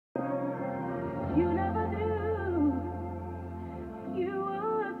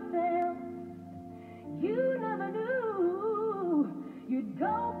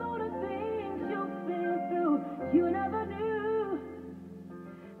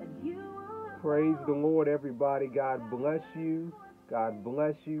Praise the Lord, everybody. God bless you. God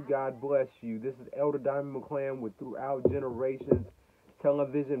bless you. God bless you. This is Elder Diamond McClam with Throughout Generations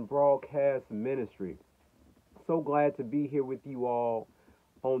Television Broadcast Ministry. So glad to be here with you all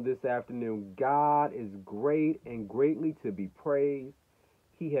on this afternoon. God is great and greatly to be praised.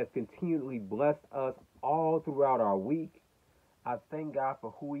 He has continually blessed us all throughout our week. I thank God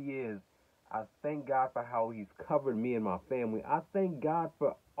for who He is. I thank God for how He's covered me and my family. I thank God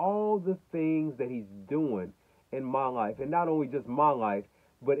for all the things that He's doing in my life. And not only just my life,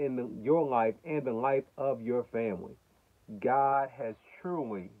 but in your life and the life of your family. God has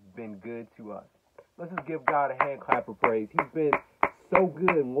truly been good to us. Let's just give God a hand clap of praise. He's been so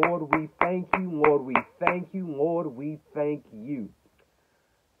good. Lord, we thank you. Lord, we thank you. Lord, we thank you.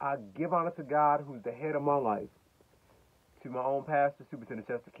 I give honor to God, who's the head of my life. To my own pastor, Superintendent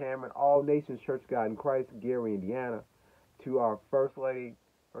Chester Cameron, All Nations Church God in Christ, Gary, Indiana. To our First Lady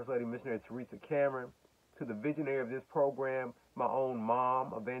Missionary Teresa Cameron. To the visionary of this program, my own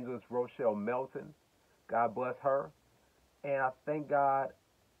mom, Evangelist Rochelle Melton. God bless her. And I thank God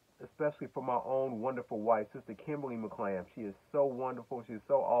especially for my own wonderful wife, Sister Kimberly McClam. She is so wonderful. She is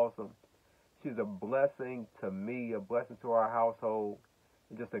so awesome. She's a blessing to me, a blessing to our household.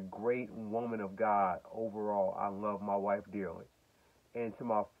 Just a great woman of God overall. I love my wife dearly. And to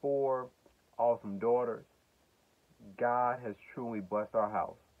my 4 awesome daughters, God has truly blessed our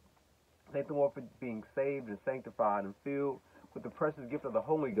house. Thank the Lord for being saved and sanctified and filled with the precious gift of the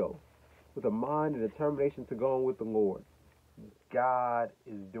Holy Ghost, with a mind and determination to go on with the Lord. God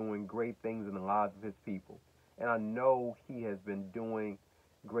is doing great things in the lives of His people. And I know He has been doing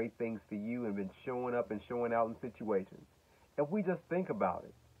great things for you and been showing up and showing out in situations. If we just think about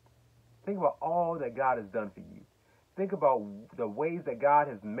it, think about all that God has done for you. Think about the ways that God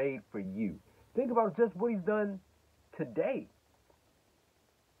has made for you. Think about just what He's done today.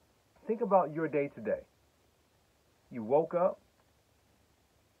 Think about your day today. You woke up,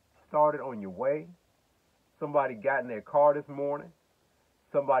 started on your way. Somebody got in their car this morning.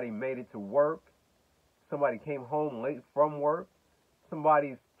 Somebody made it to work. Somebody came home late from work.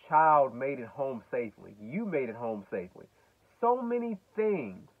 Somebody's child made it home safely. You made it home safely. So many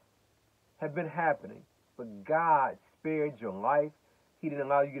things have been happening, but God spared your life. He didn't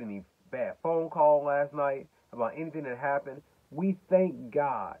allow you to get any bad phone call last night about anything that happened. We thank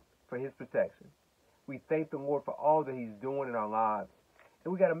God for His protection. We thank the Lord for all that He's doing in our lives.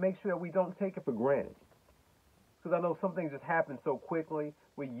 And we got to make sure that we don't take it for granted. Because I know some things just happen so quickly.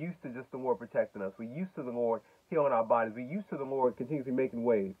 We're used to just the Lord protecting us. We're used to the Lord healing our bodies. We're used to the Lord continuously making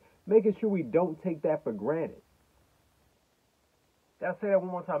ways. Making sure we don't take that for granted. I'll say that one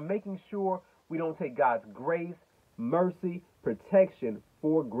more time. Making sure we don't take God's grace, mercy, protection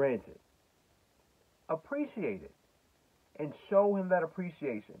for granted. Appreciate it. And show Him that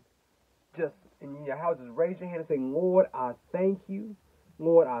appreciation. Just in your house, just raise your hand and say, Lord, I thank you.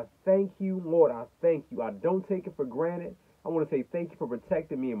 Lord, I thank you. Lord, I thank you. I don't take it for granted. I want to say thank you for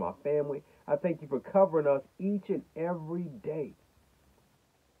protecting me and my family. I thank you for covering us each and every day.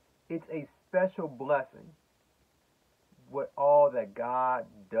 It's a special blessing what all that God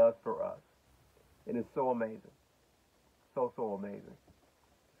does for us. And it's so amazing. So amazing.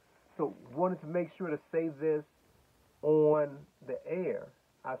 So wanted to make sure to say this on the air.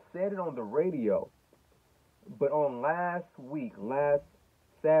 I said it on the radio, but on last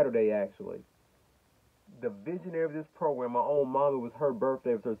Saturday actually, the visionary of this program, my own mom, it was her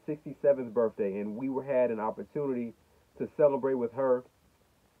birthday. It was her 67th birthday, and we had an opportunity to celebrate with her,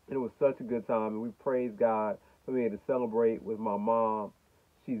 and it was such a good time, and we praise God for being able to celebrate with my mom.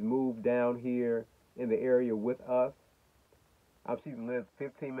 She's moved down here in the area with us. She lives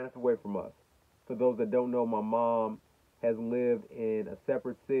 15 minutes away from us. For those that don't know, my mom has lived in a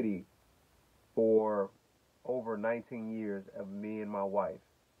separate city for over 19 years of me and my wife.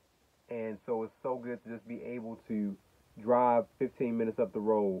 And so it's so good to just be able to drive 15 minutes up the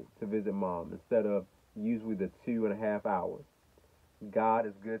road to visit Mom instead of usually the 2.5 hours. God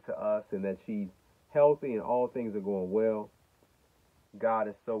is good to us and that she's healthy and all things are going well. God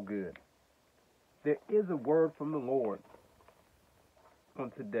is so good. There is a word from the Lord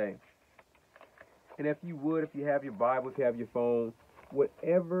on today. And if you would, if you have your Bible, if you have your phone,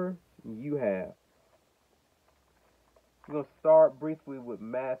 whatever you have, we're going to start briefly with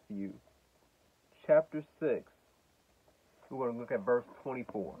Matthew chapter 6. We're going to look at verse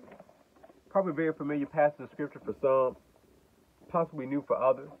 24. Probably a very familiar passage of scripture for some, possibly new for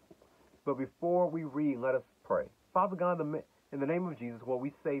others. But before we read, let us pray. Father God, in the name of Jesus, Lord,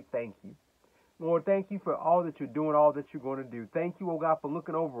 we say thank you. Lord, thank you for all that you're doing, all that you're going to do. Thank you, oh God, for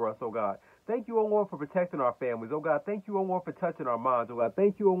looking over us, oh God. Thank you, O Lord, for protecting our families. Oh God, thank you, O Lord, for touching our minds. Oh God,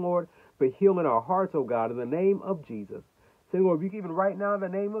 thank you, O Lord, for healing our hearts, oh God, in the name of Jesus. Say, Lord, you even right now in the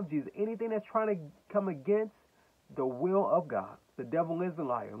name of Jesus, anything that's trying to come against the will of God, the devil is a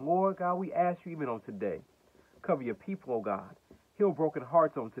liar. Lord God, we ask you even on today, cover your people, oh God. Heal broken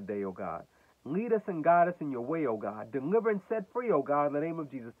hearts on today, oh God. Lead us and guide us in your way, oh God. Deliver and set free, oh God, in the name of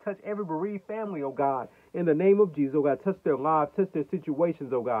Jesus. Touch every bereaved family, oh God, in the name of Jesus, oh God. Touch their lives, touch their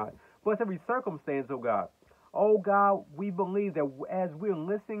situations, oh God. Bless every circumstance, oh God. Oh God, we believe that as we're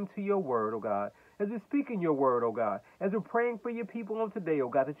listening to your word, oh God, as we're speaking your word, oh God, as we're praying for your people on today, oh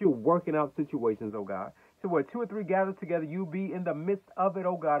God, that you're working out situations, oh God. So where two or three gather together, you be in the midst of it,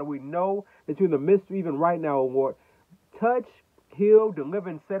 oh God. And we know that you're in the midst even right now, oh Lord. Touch, heal, deliver,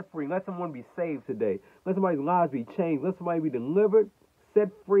 and set free. Let someone be saved today. Let somebody's lives be changed. Let somebody be delivered, set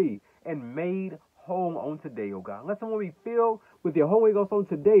free, and made whole on today, oh God. Let someone be filled with your Holy Ghost on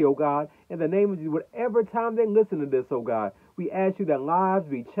today, oh God. In the name of Jesus, whatever time they listen to this, oh God, we ask you that lives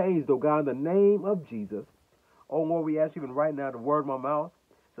be changed, oh God, in the name of Jesus. Oh Lord, we ask you even right now the word of my mouth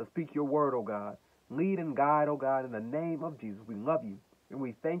to speak your word, oh God. Lead and guide, oh God, in the name of Jesus. We love you, and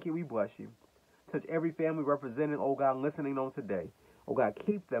we thank you, we bless you. Touch every family represented, oh God, listening on today. Oh God,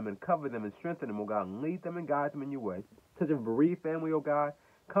 keep them and cover them and strengthen them, oh God, and lead them and guide them in your way. Touch every bereaved family, oh God.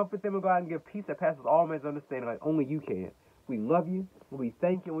 Comfort them, oh God, and give peace that passes all man's understanding like only you can. We love you, and we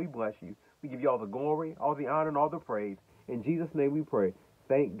thank you, and we bless you. We give you all the glory, all the honor, and all the praise. In Jesus' name we pray.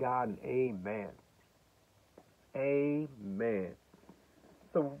 Thank God and amen. Amen.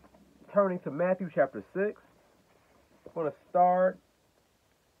 So, turning to Matthew chapter 6, I'm going to start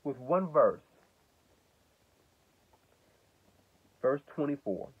with one verse. Verse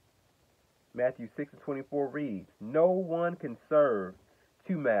 24. Matthew 6:24 reads, "No one can serve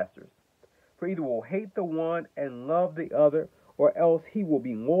two masters, for either will hate the one and love the other, or else he will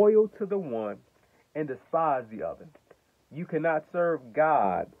be loyal to the one and despise the other. You cannot serve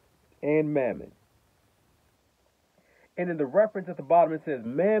God and mammon." And in the reference at the bottom it says,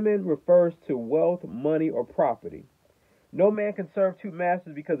 mammon refers to wealth, money, or property. No man can serve two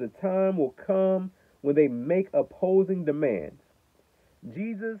masters because the time will come when they make opposing demands.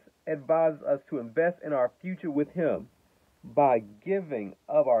 Jesus advises us to invest in our future with him by giving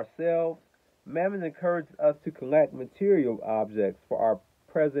of ourselves. Mammon encourages us to collect material objects for our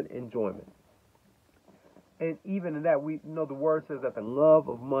present enjoyment. And even in that, we know the word says that the love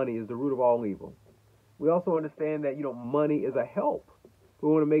of money is the root of all evil. We also understand that, money is a help. We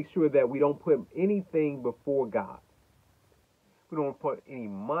want to make sure that we don't put anything before God. We don't want to put any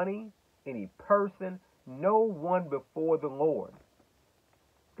money, any person, no one before the Lord.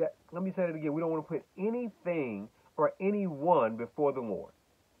 Let me say it again. We don't want to put anything or anyone before the Lord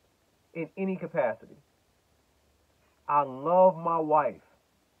in any capacity. I love my wife.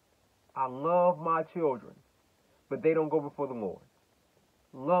 I love my children, but they don't go before the Lord.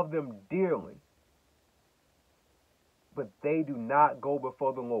 Love them dearly, but they do not go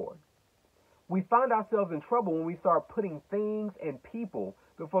before the Lord. We find ourselves in trouble when we start putting things and people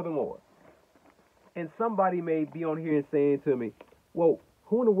before the Lord. And somebody may be on here and saying to me, well,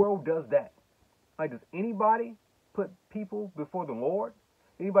 who in the world does that? Like, does anybody put people before the Lord?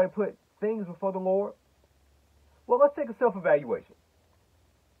 Anybody put things before the Lord? Well, let's take a self-evaluation.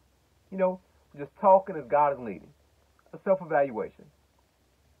 Just talking as God is leading. A self-evaluation.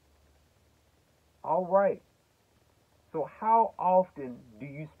 All right. So how often do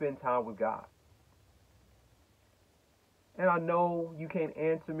you spend time with God? And I know you can't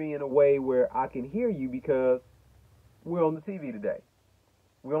answer me in a way where I can hear you because we're on the TV today.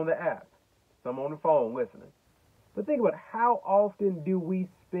 We're on the app. So I'm on the phone listening. But think about how often do we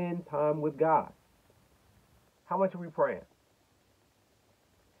spend time with God? How much are we praying?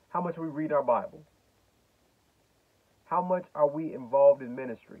 How much are we reading our Bible? How much are we involved in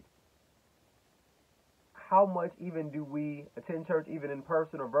ministry? How much even do we attend church even in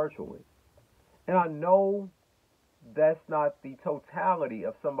person or virtually? And I know that's not the totality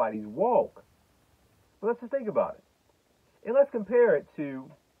of somebody's walk. But let's just think about it. And let's compare it to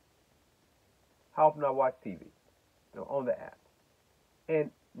how often I watch TV, on the app.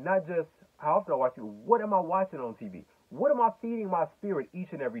 And not just how often I watch TV, what am I watching on TV? What am I feeding my spirit each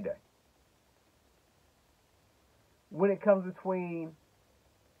and every day? When it comes between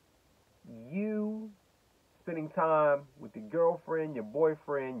you spending time with your girlfriend, your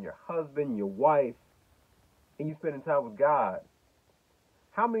boyfriend, your husband, your wife, and you spending time with God,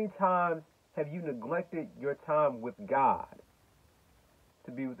 how many times have you neglected your time with God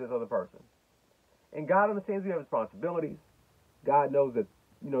to be with this other person? And God understands we have responsibilities. God knows that,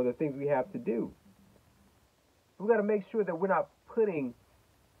 the things we have to do. We've got to make sure that we're not putting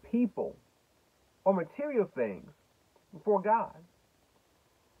people or material things before God.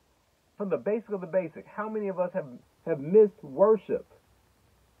 From the basic of the basic, how many of us have missed worship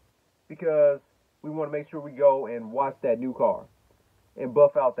because we want to make sure we go and watch that new car and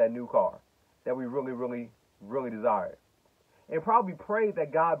buff out that new car that we really, really, really desire, and probably pray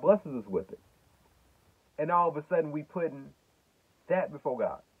that God blesses us with it. And all of a sudden we putting that before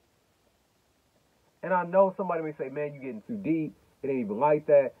God. And I know somebody may say, man, you're getting too deep. It ain't even like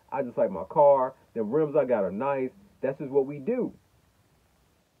that. I just like my car. The rims I got are nice. That's just what we do.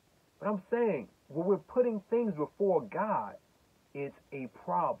 But I'm saying, when we're putting things before God, it's a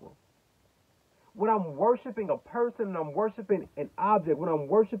problem. When I'm worshiping a person and I'm worshiping an object, when I'm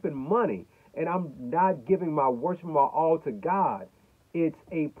worshiping money and I'm not giving my worship, my all to God, it's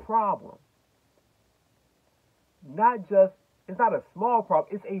a problem. It's not a small problem,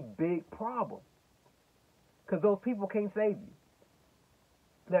 it's a big problem. Because those people can't save you.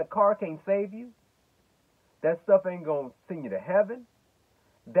 That car can't save you. That stuff ain't going to send you to heaven.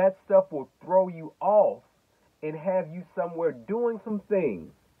 That stuff will throw you off and have you somewhere doing some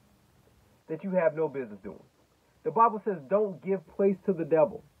things that you have no business doing. The Bible says don't give place to the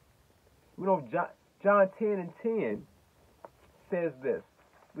devil. You know, John 10:10 says this: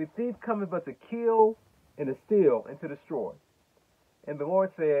 the thief cometh but to kill and to steal and to destroy. And the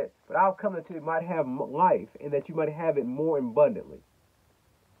Lord said, but I'll come that you might have life and that you might have it more abundantly.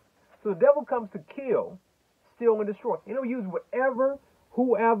 So the devil comes to kill, steal, and destroy. And he'll use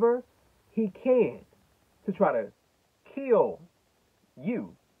whoever he can to try to kill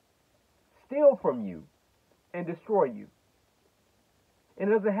you, steal from you, and destroy you. And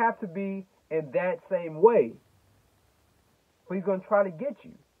it doesn't have to be in that same way, but he's going to try to get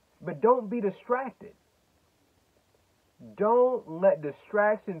you. But don't be distracted. Don't let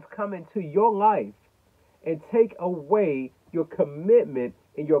distractions come into your life and take away your commitment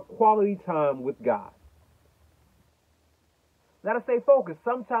and your quality time with God. Gotta stay focused.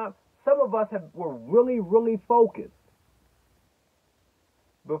 Sometimes, some of us were really, really focused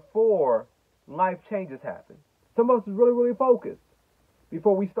before life changes happen. Some of us is really, really focused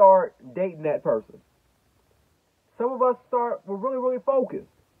before we start dating that person. Some of us were really, really focused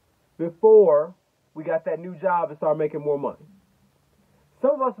before we got that new job and started making more money.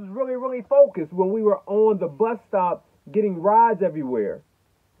 Some of us was really, really focused when we were on the bus stop getting rides everywhere.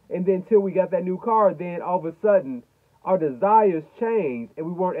 And then until we got that new car, then all of a sudden our desires changed and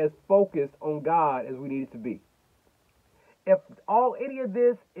we weren't as focused on God as we needed to be. If any of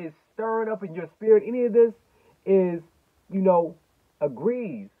this is stirring up in your spirit, any of this is,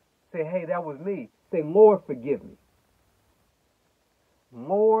 agrees, say, hey, that was me. Say, Lord, forgive me.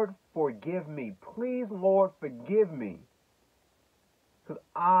 Lord, forgive me. Please, Lord, forgive me. Because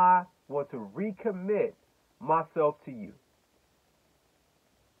I want to recommit myself to you.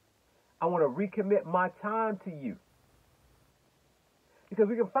 I want to recommit my time to you. Because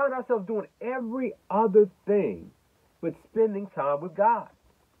we can find ourselves doing every other thing but spending time with God.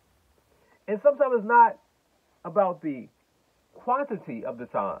 And sometimes it's not about the quantity of the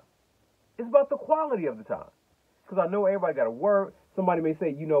time. It's about the quality of the time. Because I know everybody got to work. Somebody may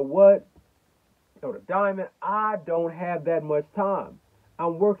say, you know what? The Diamond, I don't have that much time.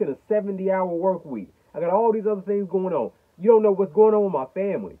 I'm working a 70-hour work week. I got all these other things going on. You don't know what's going on with my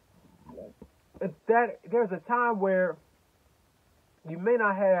family. There's a time where you may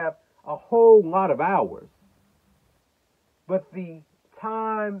not have a whole lot of hours, but the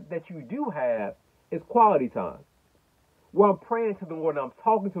time that you do have is quality time. Where I'm praying to the Lord and I'm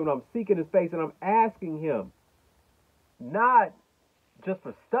talking to Him, I'm seeking His face and I'm asking Him, not just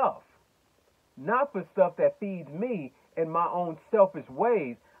for stuff, not for stuff that feeds me in my own selfish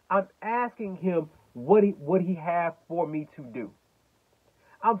ways. I'm asking Him what he have for me to do.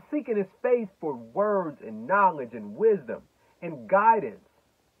 I'm seeking His face for words and knowledge and wisdom and guidance,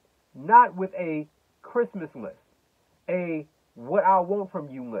 not with a Christmas list, a what I want from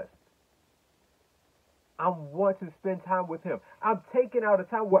you list. I want to spend time with Him. I'm taking out a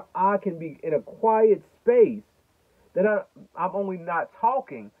time where I can be in a quiet space that I'm only not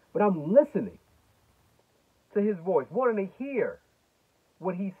talking, but I'm listening to His voice, wanting to hear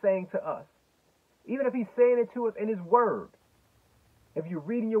what He's saying to us. Even if He's saying it to us in His Word. If you're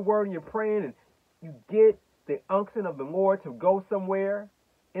reading your Word and you're praying and you get the unction of the Lord to go somewhere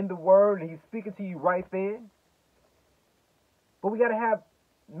in the Word and He's speaking to you right then. But we got to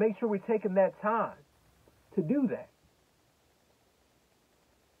make sure we're taking that time to do that.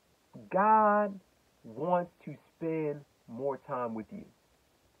 God wants to spend more time with you.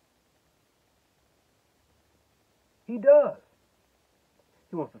 He does.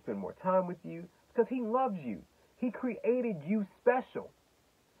 He wants to spend more time with you because He loves you. He created you special.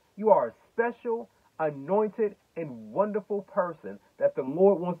 You are a special, anointed, and wonderful person that the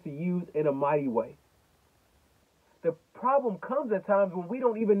Lord wants to use in a mighty way. The problem comes at times when we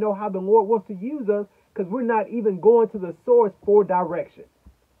don't even know how the Lord wants to use us because we're not even going to the source for direction.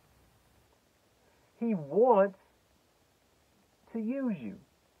 He wants to use you.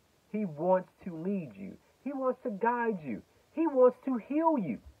 He wants to lead you. He wants to guide you. He wants to heal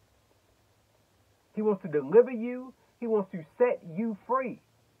you. He wants to deliver you. He wants to set you free.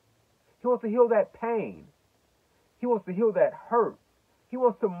 He wants to heal that pain. He wants to heal that hurt. He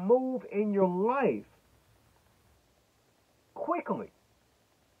wants to move in your life quickly.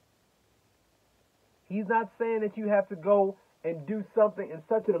 He's not saying that you have to go and do something in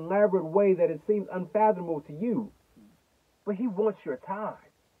such an elaborate way that it seems unfathomable to you, but he wants your time.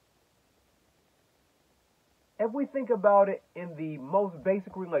 If we think about it in the most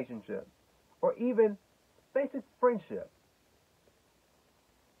basic relationship, or even basic friendship,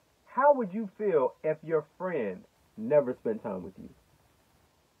 how would you feel if your friend never spent time with you?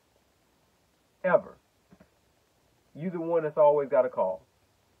 Ever. You the one that's always got a call.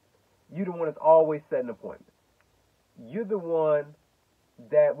 You the one that's always setting appointments. You're the one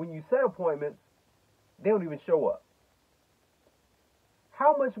that when you set appointments, they don't even show up.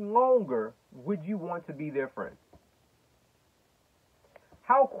 How much longer would you want to be their friend?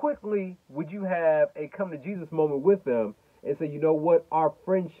 How quickly would you have a come to Jesus moment with them and say, you know what, our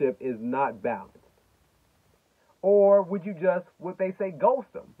friendship is not balanced? Or would you just, what they say,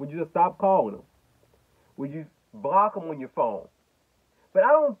 ghost them? Would you just stop calling them? Would you block them on your phone? But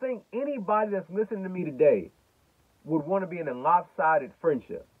I don't think anybody that's listening to me today would want to be in a lopsided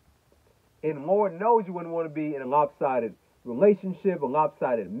friendship. And Lord knows you wouldn't want to be in a lopsided relationship, a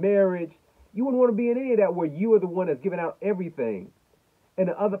lopsided marriage. You wouldn't want to be in any of that where you are the one that's giving out everything and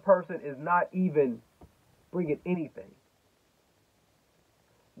the other person is not even bringing anything.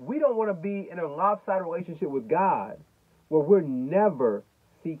 We don't want to be in a lopsided relationship with God where we're never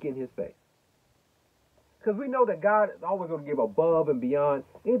seeking his face. Because we know that God is always going to give above and beyond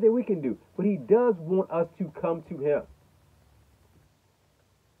anything we can do. But he does want us to come to him.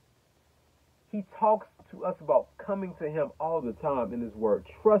 He talks to us about coming to him all the time in his word,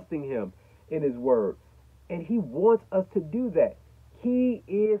 trusting him in his word. And he wants us to do that. He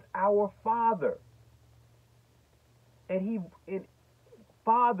is our Father. And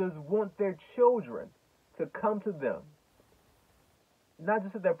fathers want their children to come to them. Not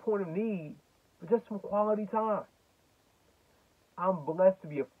just at their point of need, but just some quality time. I'm blessed to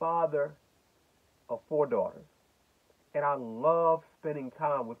be a father of 4 daughters. And I love spending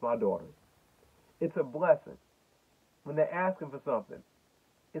time with my daughters. It's a blessing. When they're asking for something,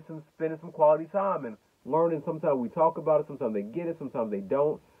 it's spending some quality time and learning. Sometimes we talk about it, sometimes they get it, sometimes they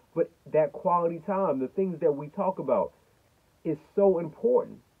don't. But that quality time, the things that we talk about, is so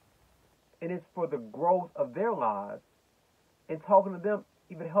important. And it's for the growth of their lives. And talking to them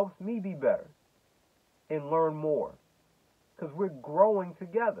even helps me be better and learn more. Because we're growing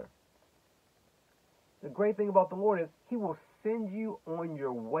together. The great thing about the Lord is he will send you on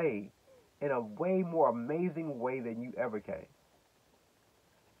your way in a way more amazing way than you ever came.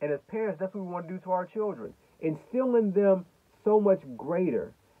 And as parents, that's what we want to do to our children. Instill in them so much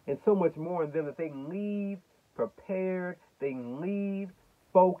greater and so much more in them that they leave prepared, they leave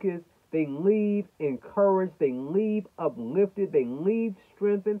focused, they leave encouraged, they leave uplifted, they leave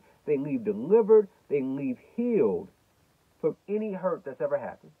strengthened, they leave delivered, they leave healed from any hurt that's ever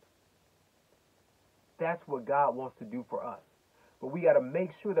happened. That's what God wants to do for us. But we got to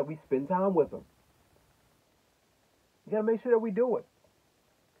make sure that we spend time with him. You got to make sure that we do it.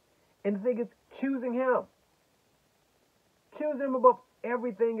 And the thing is, choosing him. Choose him above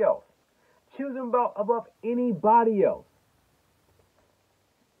everything else. Choose him above anybody else.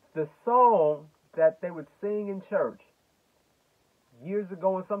 The song that they would sing in church years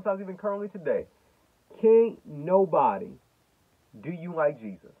ago and sometimes even currently today, can't nobody do you like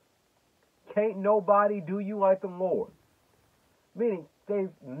Jesus. Can't nobody do you like the Lord. Meaning, there's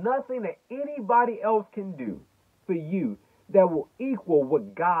nothing that anybody else can do for you that will equal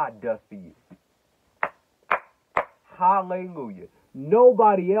what God does for you. Hallelujah.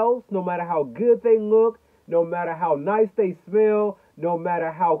 Nobody else, no matter how good they look, no matter how nice they smell, no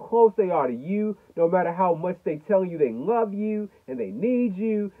matter how close they are to you, no matter how much they tell you they love you and they need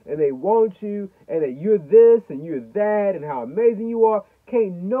you and they want you and that you're this and you're that and how amazing you are,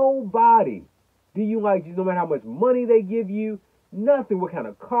 can't nobody do you like Jesus, no matter how much money they give you, nothing, what kind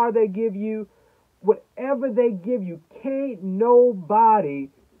of car they give you, whatever they give you, can't nobody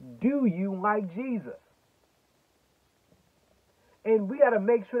do you like Jesus. And we got to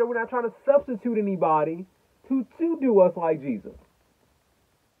make sure that we're not trying to substitute anybody to do us like Jesus.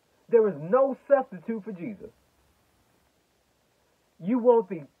 There is no substitute for Jesus. You want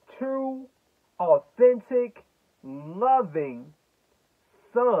the true, authentic, loving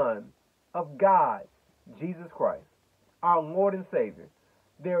Son of God, Jesus Christ, our Lord and Savior.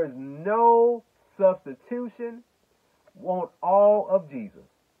 There is no substitution. Want all of Jesus.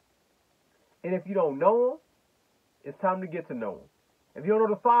 And if you don't know Him, it's time to get to know Him. If you don't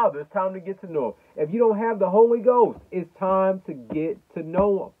know the Father, it's time to get to know Him. If you don't have the Holy Ghost, it's time to get to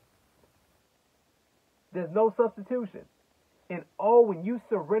know Him. There's no substitution. And oh, when you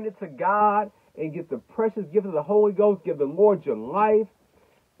surrender to God and get the precious gift of the Holy Ghost, give the Lord your life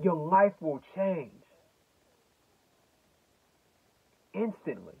will change.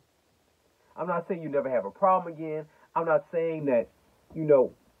 Instantly. I'm not saying you never have a problem again. I'm not saying that,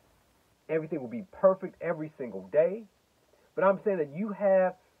 everything will be perfect every single day. But I'm saying that you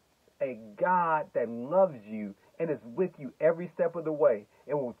have a God that loves you and is with you every step of the way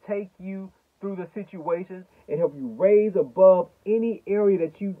and will take you through the situations and help you raise above any area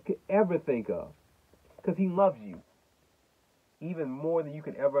that you could ever think of. Because He loves you even more than you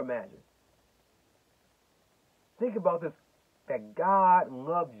can ever imagine. Think about this, that God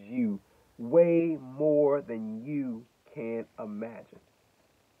loves you way more than you can imagine.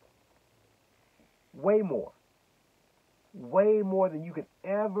 Way more. Way more than you can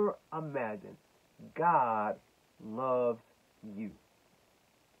ever imagine. God loves you.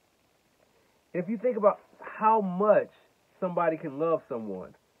 If you think about how much somebody can love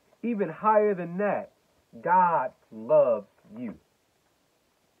someone, even higher than that, God loves you.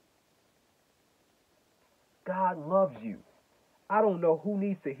 God loves you. I don't know who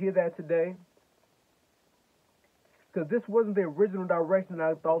needs to hear that today, because this wasn't the original direction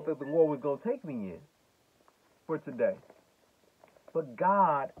I thought that the Lord was going to take me in for today. But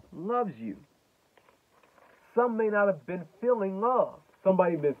God loves you. Some may not have been feeling love.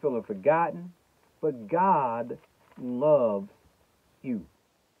 Somebody been feeling forgotten. But God loves you.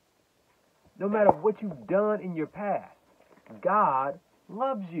 No matter what you've done in your past, God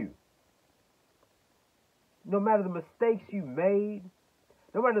loves you. No matter the mistakes you made,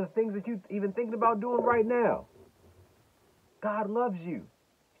 no matter the things that you're even thinking about doing right now, God loves you.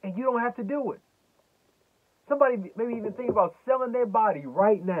 And you don't have to do it. Somebody maybe even think about selling their body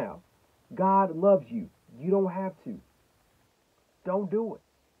right now. God loves you. You don't have to. Don't do it.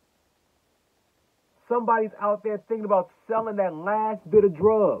 Somebody's out there thinking about selling that last bit of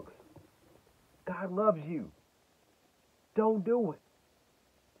drugs. God loves you. Don't do it.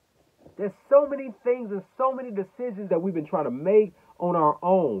 There's so many things and so many decisions that we've been trying to make on our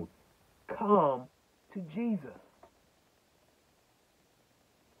own. Come to Jesus.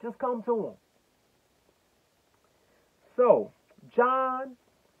 Just come to Him. So, John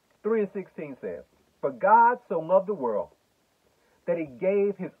 3:16 says, "For God so loved the world that He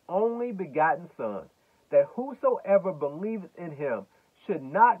gave His only begotten Son, that whosoever believeth in Him should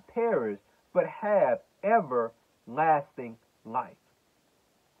not perish, but have everlasting life."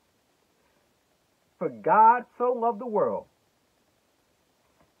 For God so loved the world,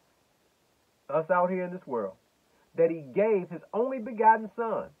 us out here in this world, that He gave His only begotten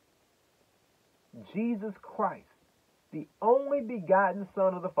Son, Jesus Christ, the only begotten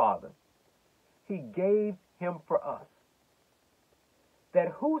Son of the Father. He gave Him for us, that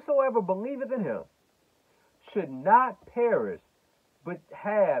whosoever believeth in Him should not perish, but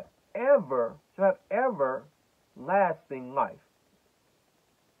have everlasting life.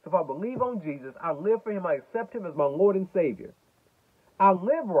 So if I believe on Jesus, I live for Him, I accept Him as my Lord and Savior. I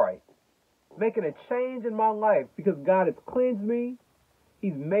live right, making a change in my life because God has cleansed me.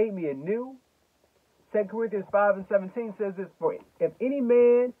 He's made me anew. 2 Corinthians 5:17 says this, "For if any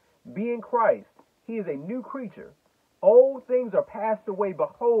man be in Christ, he is a new creature. Old things are passed away.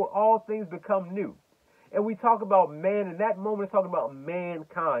 Behold, all things become new." And we talk about man, in that moment, it's talking about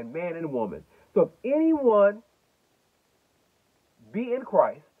mankind, man and woman. So if anyone be in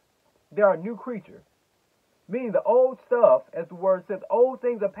Christ, they are a new creature. Meaning the old stuff, as the word says, old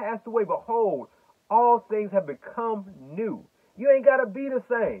things are passed away. Behold, all things have become new. You ain't got to be the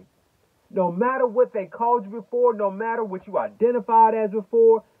same. No matter what they called you before, no matter what you identified as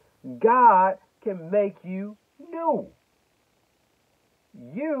before, God can make you new.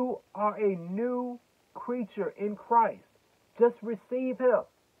 You are a new creature in Christ. Just receive Him.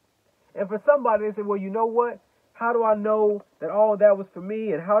 And for somebody, they say, well, you know what? How do I know that all of that was for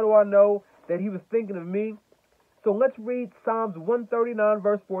me? And how do I know that He was thinking of me? So let's read Psalms 139,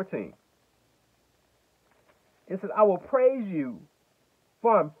 verse 14. It says, "I will praise you,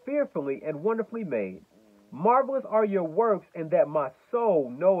 for I am fearfully and wonderfully made. Marvelous are your works, and that my soul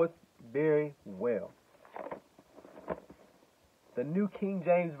knoweth very well." the New King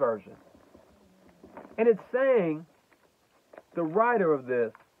James Version. And it's saying, the writer of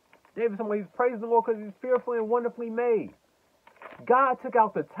this, David, he's praising the Lord because he's fearfully and wonderfully made. God took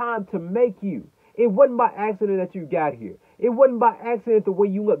out the time to make you. It wasn't by accident that you got here. It wasn't by accident the way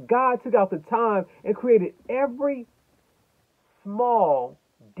you look. God took out the time and created every small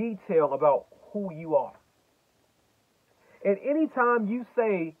detail about who you are. And anytime you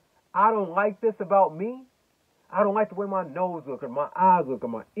say, I don't like this about me, I don't like the way my nose looks, or my eyes look, or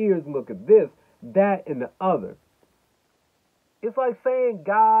my ears look, at this, that, and the other. It's like saying,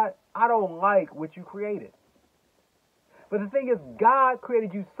 God, I don't like what you created. But the thing is, God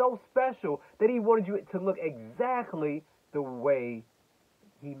created you so special that he wanted you to look exactly the way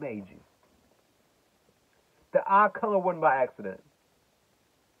he made you. The eye color wasn't by accident.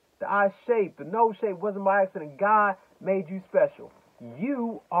 The eye shape, the nose shape wasn't by accident. God made you special.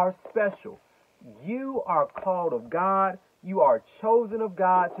 You are special. You are called of God. You are chosen of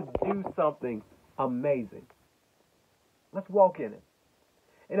God to do something amazing. Let's walk in it.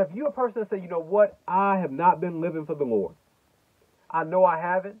 And if you're a person that says, you know what, I have not been living for the Lord. I know I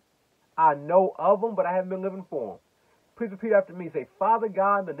haven't. I know of him, but I haven't been living for him. Please repeat after me. Say, Father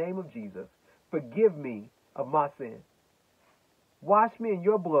God, in the name of Jesus, forgive me of my sin. Wash me in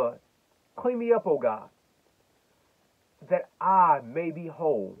your blood. Clean me up, O God, that I may be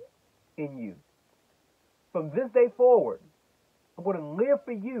whole in you. From this day forward, I'm going to live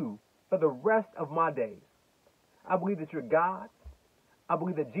for you for the rest of my days. I believe that you're God. I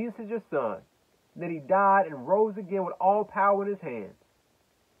believe that Jesus is your son, that he died and rose again with all power in his hands.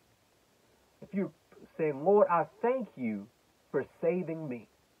 If you're saying, Lord, I thank you for saving me.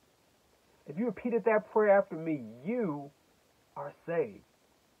 If you repeated that prayer after me, you are saved.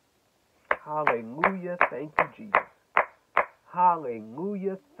 Hallelujah. Thank you, Jesus.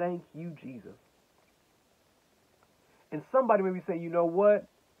 Hallelujah. Thank you, Jesus. And somebody may be saying, you know what?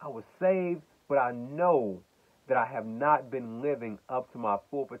 I was saved, but I know that I have not been living up to my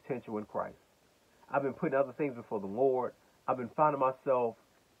full potential in Christ. I've been putting other things before the Lord. I've been finding myself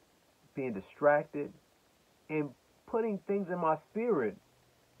being distracted and putting things in my spirit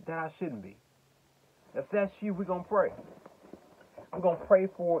that I shouldn't be. If that's you, we're going to pray. We're going to pray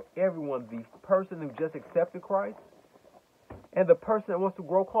for everyone, the person who just accepted Christ and the person that wants to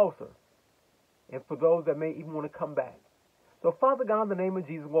grow closer, and for those that may even want to come back. So, Father God, in the name of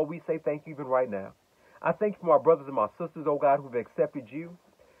Jesus, Lord, we say thank you even right now. I thank you for my brothers and my sisters, oh God, who've accepted you.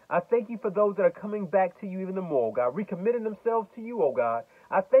 I thank you for those that are coming back to you even the more, oh God, recommitting themselves to you, oh God.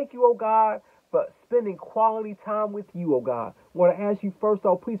 I thank you, oh God, for spending quality time with you, oh God. Lord, I ask you first,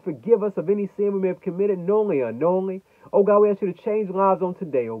 oh, please forgive us of any sin we may have committed, knowingly or unknowingly. Oh God, we ask you to change lives on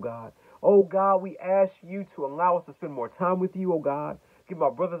today, oh God. Oh God, we ask you to allow us to spend more time with you, oh God. Give my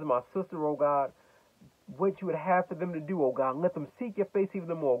brothers and my sisters, oh God, what you would have for them to do, oh God. Let them seek your face even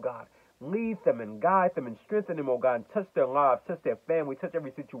the more, oh God. Lead them and guide them and strengthen them, oh God, and touch their lives, touch their family, touch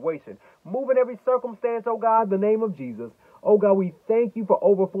every situation. Move in every circumstance, oh God, in the name of Jesus. Oh God, we thank you for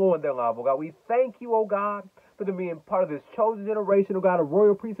overflowing their life, oh God. We thank you, oh God, for them being part of this chosen generation, oh God, a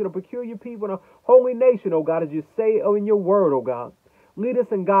royal priesthood, a peculiar people, and a holy nation, oh God, as you say in your word, oh God. Lead us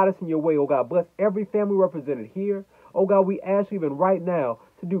and guide us in your way, oh God. Bless every family represented here. Oh God, we ask you even right now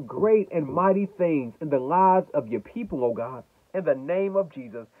to do great and mighty things in the lives of your people, oh God, in the name of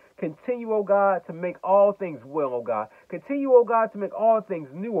Jesus. Continue, oh God, to make all things well, oh God. Continue, oh God, to make all things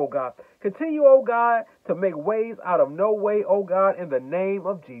new, oh God. Continue, oh God, to make ways out of no way, oh God, in the name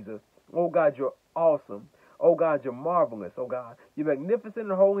of Jesus. Oh God, you're awesome. Oh God, you're marvelous, oh God. You're magnificent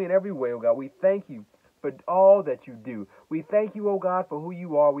and holy in every way, oh God. We thank you for all that you do. We thank you, oh God, for who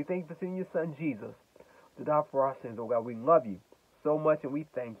you are. We thank you for sending your son, Jesus, to die for our sins, oh God. We love you so much and we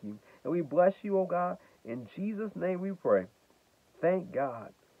thank you. And we bless you, oh God. In Jesus' name we pray. Thank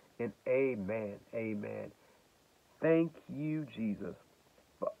God. And amen. Amen. Thank you, Jesus,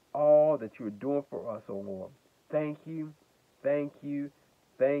 for all that you are doing for us, oh Lord. Thank you. Thank you.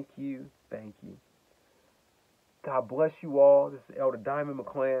 Thank you. Thank you. God bless you all. This is Elder Diamond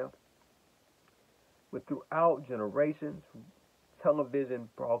McClam with Throughout Generations Television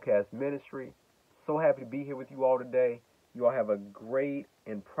Broadcast Ministry. So happy to be here with you all today. You all have a great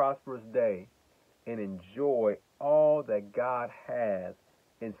and prosperous day and enjoy all that God has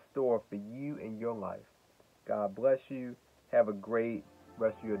in store for you and your life. God bless you. Have a great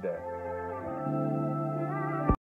rest of your day.